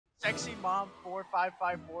Sexy Mom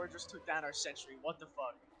 4554 just took down our century. What the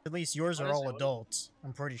fuck? At least yours are all adults.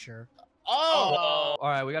 I'm pretty sure. Oh! All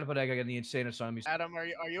right, we gotta put egg in the insane asylum. Adam, are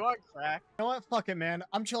you on crack? You know what? Fuck it, man.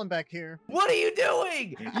 I'm chilling back here. What are you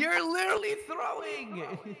doing? You're literally throwing.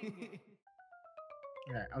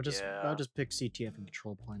 Alright, I'll just pick CTF and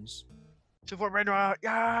control planes. 2-4 Raindrop,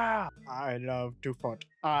 yeah! I love 2-4.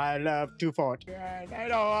 I love 2-4. I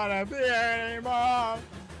don't wanna be here anymore.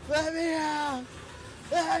 Let me out.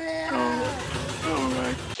 Let me out. Oh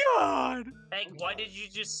my god! Hey, why did you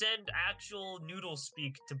just send actual noodle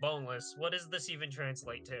speak to boneless? What does this even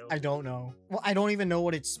translate to? I don't know. Well, I don't even know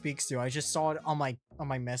what it speaks to. I just saw it on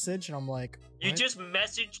my message, and I'm like, what? You just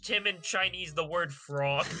messaged him in Chinese the word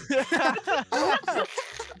frog.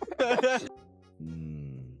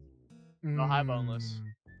 Oh, hi, boneless.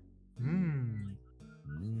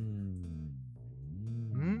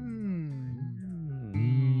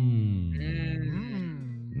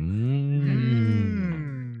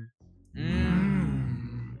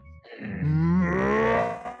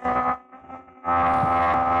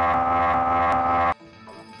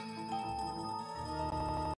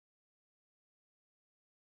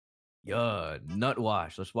 Yeah, nut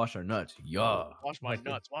wash. Let's wash our nuts. Yeah. Wash my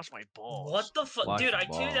nuts, wash my balls. What the fuck? Wash Dude, I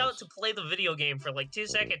tuned out balls. to play the video game for like 2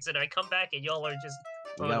 seconds and I come back and y'all are just...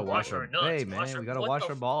 We gotta wash our nuts. Hey man, we gotta wash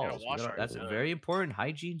our balls. wash our That's nuts. very important.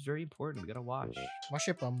 Hygiene's very important. We gotta wash. Wash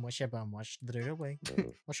your bum, wash your bum, wash the dirt away.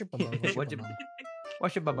 Wash your bum, wash your Wash your bum.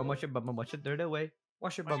 Wash your bum, wash your bum, wash the dirt away.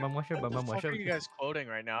 Wash your bum, wash your bum, What the wash fuck your. are you guys quoting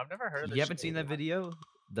right now? I've never heard of this. You haven't seen that video?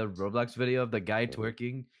 The Roblox video of the guy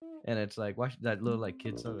twerking, and it's like wash that little like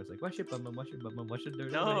kid song. It's like wash your bum, wash your bum, wash the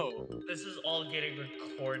dirt away. No. This is all getting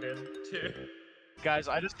recorded, too. Guys,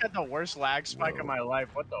 I just had the worst lag spike of my life.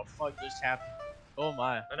 What the fuck just happened? Oh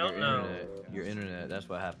my. I don't know. Your internet. That's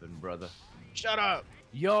what happened, brother. Shut up.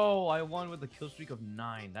 Yo, I won with a kill streak of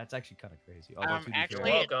 9. That's actually kind of crazy. Although, to be fair-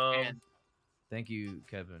 Actually, Welcome. Thank you,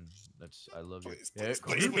 Kevin. That's I love you.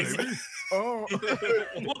 Please. Oh,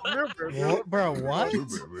 What? bro, what?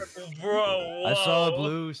 Bro, I saw whoa.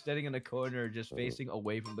 Blue standing in the corner, just facing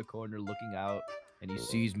away from the corner, looking out, and he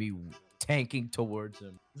sees me tanking towards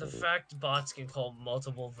him. The fact bots can call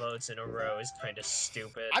multiple votes in a row is kind of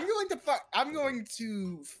stupid. I'm going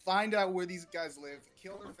to find out where these guys live,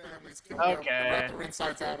 kill their families, kill Okay. their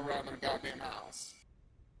insides out around their goddamn house.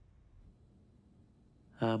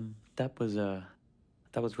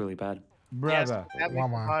 That was really bad. Brother, That'd be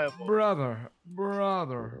Mama. viable. brother,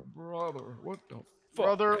 what the fuck?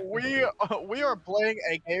 Brother, we are playing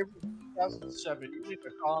a game from 2007. You need to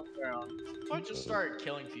calm down. If I just start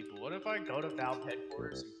killing people, what if I go to Valve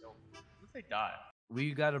headquarters and kill them? What if they die?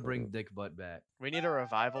 We gotta bring Dick Butt back. We need a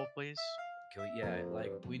revival, please. Can we, yeah,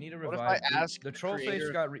 like we need to What if revive. I ask the the troll face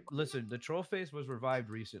creator- got listen. The troll face was revived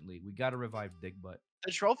recently. We gotta revive Dick Butt.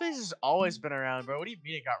 The troll face has always been around, bro. What do you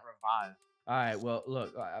mean it got revived? All right, well,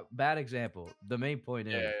 look, bad example. The main point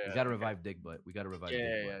is Yeah, we gotta revive Dick Butt. We gotta revive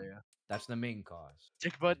Dick Butt. Yeah. That's the main cause.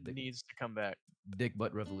 Dick Butt Dick- needs to come back. Dick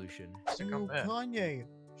Butt revolution. Needs to come Ooh, back. Kanye,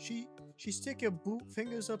 she stick your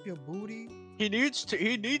fingers up your booty. He needs to.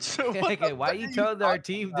 He needs to. What Okay, the why fuck you are telling our talking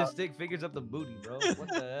team to about? stick fingers up the booty, bro? What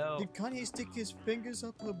the hell? Did Kanye stick his fingers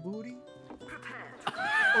up her booty?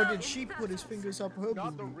 Or did she put his fingers up her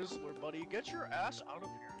Not the booty? Rizzler, buddy. Get your ass out of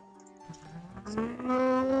here.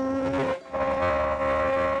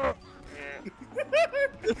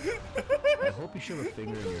 I hope you shove a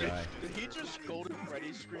finger in your eye. Did he just Golden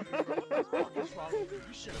Freddy screaming? Bro? What the fuck is wrong with you?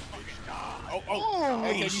 You should have fucking died. Holy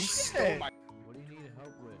Okay, you stole shit! my. What do you need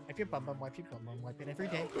help with? Wipe your bum, wipe your bum, wipe it every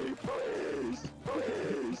day.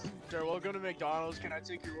 Sir, welcome to McDonald's. Can I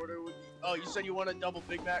take your order with? Oh, you said you want a double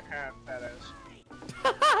Big Mac? Fat ass.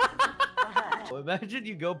 Well, imagine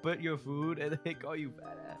you go put your food and they call you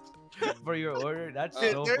fat ass for your order. That's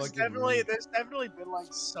Dude, so there's fucking definitely rude. been like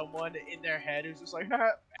someone in their head who's just like,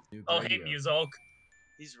 New Oh, hey, radio. Muzolk.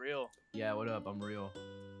 he's real. Yeah, what up? I'm real.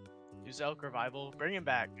 Elk revival, bring him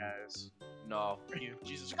back, guys. No. Bring you,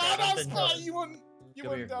 Jesus No, Christ. no, Something Scott, else. you wouldn't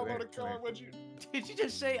Come here, come download here, a come car, here. would you? Did you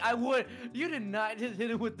just say I would? You did not just hit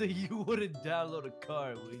him with the you wouldn't download a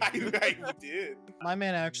car, would you? I did. My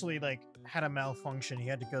man actually like had a malfunction. He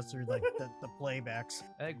had to go through like the playbacks.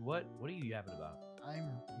 Egg, what? What are you yapping about?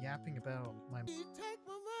 I'm yapping about my.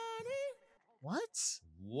 What?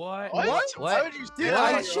 What? What? What? Why would you say Dude,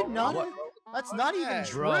 that? that should not. What? That's not even Yeah,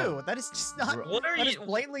 true. bro. That is just not. Bro. What are That is you?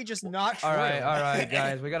 blatantly just not true. All right,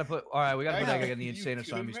 guys. We gotta put Yeah. Egg in the You insane good,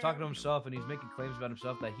 asylum. He's man? talking to himself and he's making claims about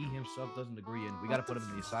himself that he himself doesn't agree in. We gotta put him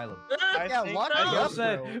in the asylum. I Yeah, think- lock I me Bro up, think-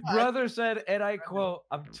 said, bro. brother said, and I quote,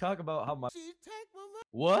 I'm talking about how my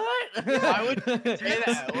What? Why would you say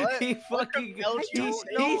that? What? He What fucking compelled you to he, say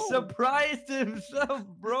he that? surprised himself,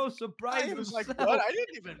 bro. Surprised I was like, himself. what? I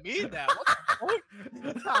didn't even mean that. What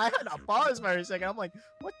the fuck? I had to pause for a second. I'm like,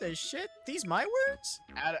 what the shit? These my words?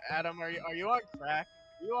 Adam, are you on crack?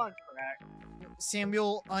 Are you on crack?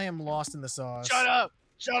 Samuel, I am lost in the sauce. Shut up!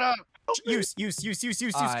 Shut up! Use.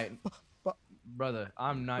 Alright, brother,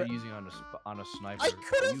 I'm not using on a sniper. I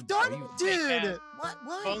could have done, dude. ass.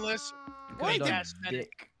 What? Boneless. Why Big did- ass medic.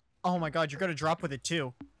 dick. Oh my god, you're gonna drop with it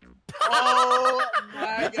too. Oh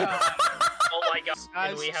my god. Oh my god. Guys,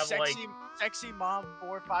 And we have sexy, like sexy mom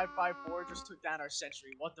 4554 just took down our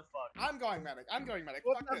sentry. What the fuck? I'm going medic. I'm going medic.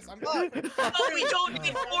 What Fuck the this. I'm fuck? going. oh, we don't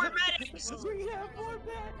need 4 medics! We have more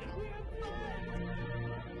bad. We have more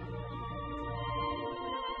bad.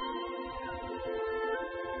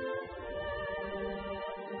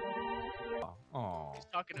 Oh, He's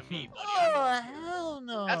talking to me, buddy. Oh hell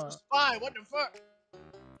no. That's a spy. What the fuck?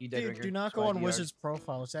 you dead Dude, drinker. do not Swag go on yard. Wizard's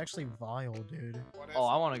profile. It's actually vile, dude. What is Oh,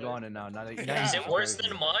 I it? want to go on it now. Now that Yeah. Is it worse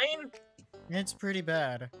than mine? It's pretty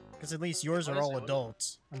bad. Because at least yours What are is all it? What is it?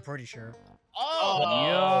 adults. I'm pretty sure. Oh.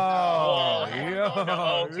 Yo, Oh, yo,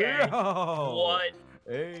 no, okay. yo. What?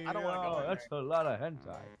 Hey, I don't wanna go in that's a lot of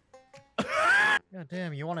hentai. God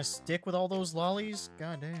damn, you want to stick with all those lollies?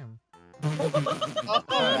 God damn. Oh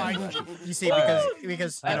my god. You see,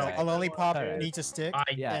 because you know, Alright. a lollipop Alright. needs a stick.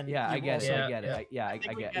 Yeah, then yeah, I you get it, also- I get it, I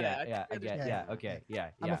think we get, get it. I get, Yeah. yeah, okay, yeah,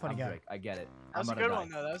 I'm a funny guy. Drake, I get it. That was I'm a gonna good die. one,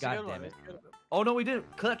 though. That was God a good damn one. it. That was a good one. Oh no, we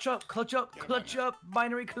didn't. Clutch up,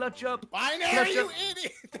 binary clutch up. Binary, you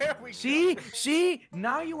idiot! There we go. See,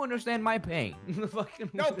 now you understand my pain.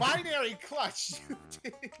 Fucking No, binary clutch. You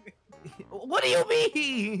didn't. What do you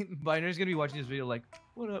mean? Binary's gonna be watching this video like,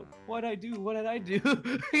 what I do? What did I do?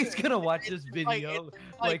 He's gonna watch this video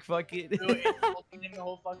like fucking. Dude, insulting him the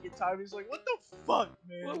whole fucking time. He's like, what the fuck,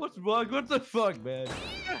 man? What's wrong? What the fuck, man? What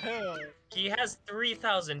the hell? He has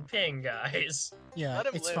 3,000 ping, guys. Yeah, Let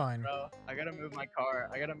him it's live, fine. bro. I gotta move my car.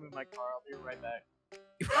 I'll be right back.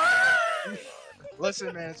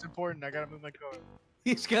 Listen, man, it's important. I gotta move my car.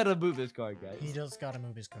 He's gotta move his car, guys. He just gotta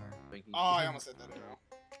move his car. Oh, I almost said that.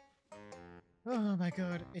 Oh my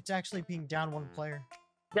god, it's actually being down one player.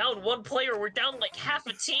 Down 1 player, we're down like half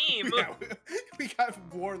a team. Yeah, we got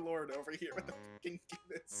Warlord over here with the fucking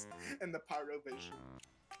Guinness and the Pyro Vision.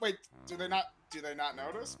 Wait, do they not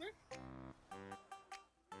notice me?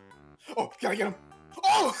 Oh, gotta get him!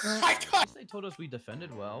 Oh, I got. They told us we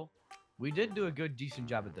defended well. We did do a good, decent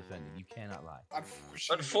job at defending. You cannot lie.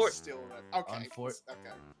 Unfortunately, still red. Okay. Okay.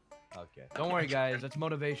 Okay. Don't worry, guys. That's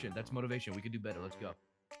motivation. That's motivation. We can do better. Let's go.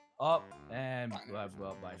 Up and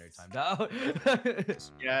well, binary timed out.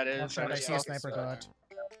 Yeah, it Watch is. out, I see a okay, sniper so- dot.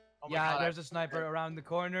 Oh my Yeah, God, there's a sniper around the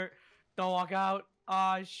corner. Don't walk out.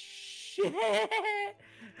 Ah, shit.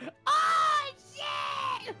 Ah,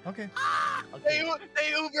 shit. Okay. Ah. They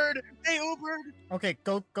Okay. Ubered! They Ubered! Okay,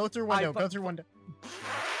 go through window, go through window.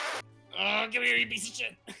 Give me your piece of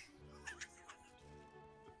shit.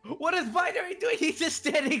 What is binary doing? He's just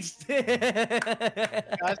standing still.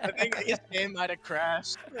 Guys, I think his game might have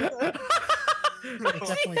crashed. It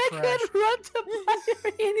definitely I crashed. can't run to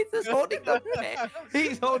binary, and he's just holding the pan.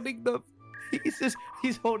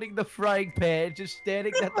 He's holding the frying pan, just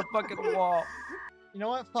standing at the fucking wall. You know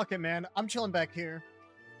what? Fuck it, man. I'm chilling back here.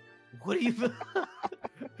 What are you?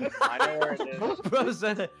 I know where it is. Bro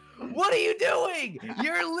said it. What are you doing?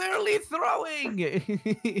 You're literally throwing.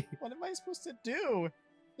 What am I supposed to do?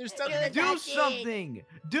 There's Do something.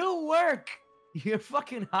 Do work. You're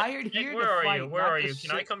fucking hired Nick, here where to are fight. you? Where not are to you?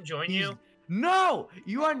 Can I sit- come join He's- you? No,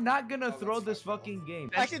 you are not gonna Oh, throw that's this fine, fucking game.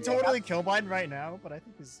 I can totally kill mine right now, but I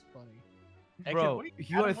think this is funny. Hey, Bro, can we-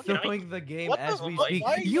 you are Adam, what- throwing the game what the as we fuck? speak.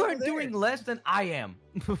 Why are you You are over there? doing less than I am.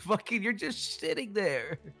 Fucking, you're just sitting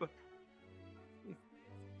there.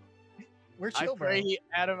 We're I chill, bro. pray he,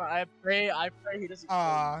 Adam, I pray he doesn't.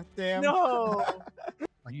 Aw, damn. No!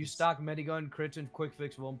 Like You this. stock medigun, crits, and quick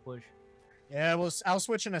fix won't push. Yeah, I'll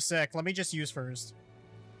switch in a sec. Let me just use first.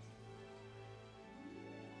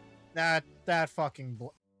 That fucking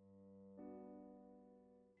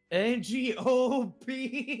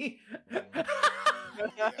NGOP.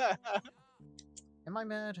 Am I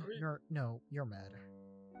mad? You're mad.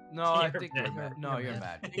 No, I You're think you're mad. mad. No, you're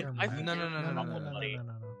mad. You're I mad. think No, no, you're- no, no, no, no, no, no, buddy. no,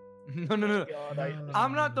 no, no. No, no, no. God, No, I- no, no,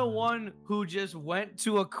 I'm no, not no, the no. one who just went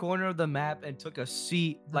to a corner of the map and took a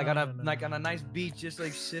seat, like No, on a no, no, like no, on a no, nice no, no, beach, no. just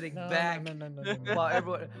like sitting No, back no, no, no, no, no, while no.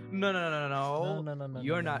 everyone. No, no, no, no, no. No, no, no,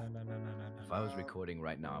 You're no, not. no, no, no, no, no, If I was no. recording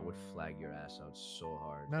right now, I would flag your ass out so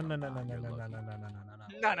hard. No, no, no, Nah, no, no, you're no, no, lucky. no, no, no, no, no.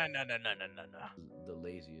 No, no, no, no, no, no, no, no. The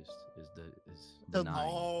laziest is The- nine.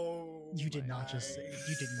 Oh. You did my not just say. God.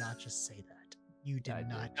 You did not just say that. You did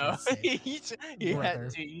not No, just say that. Brother.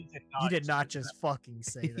 You did not just fucking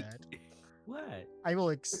say that. What? I will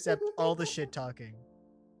accept all the shit talking.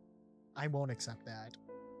 I won't accept that.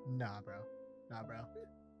 Nah, bro. Nah, bro.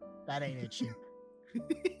 That ain't it, shit.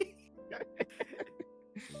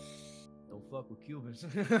 Don't fuck with Cubans.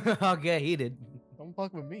 I'll get heated. Don't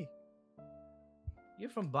fuck with me. You're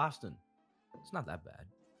from Boston. It's not that bad.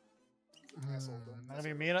 Have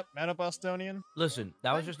you met a Bostonian? Listen,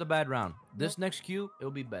 that was just a bad round. This next queue, it'll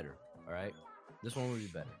be better. All right? This one will be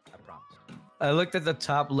better. I promise. I looked at the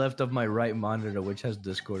top left of my right monitor, which has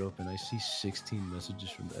Discord open. I see 16 messages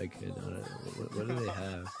from Egghead. What do they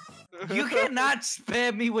have? You cannot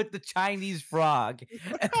spam me with the Chinese frog.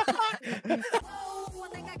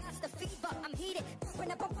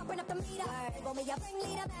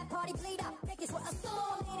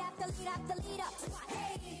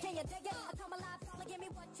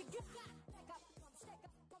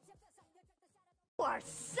 You are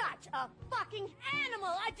such a fucking animal,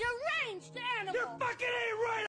 a deranged animal! You fucking ain't right!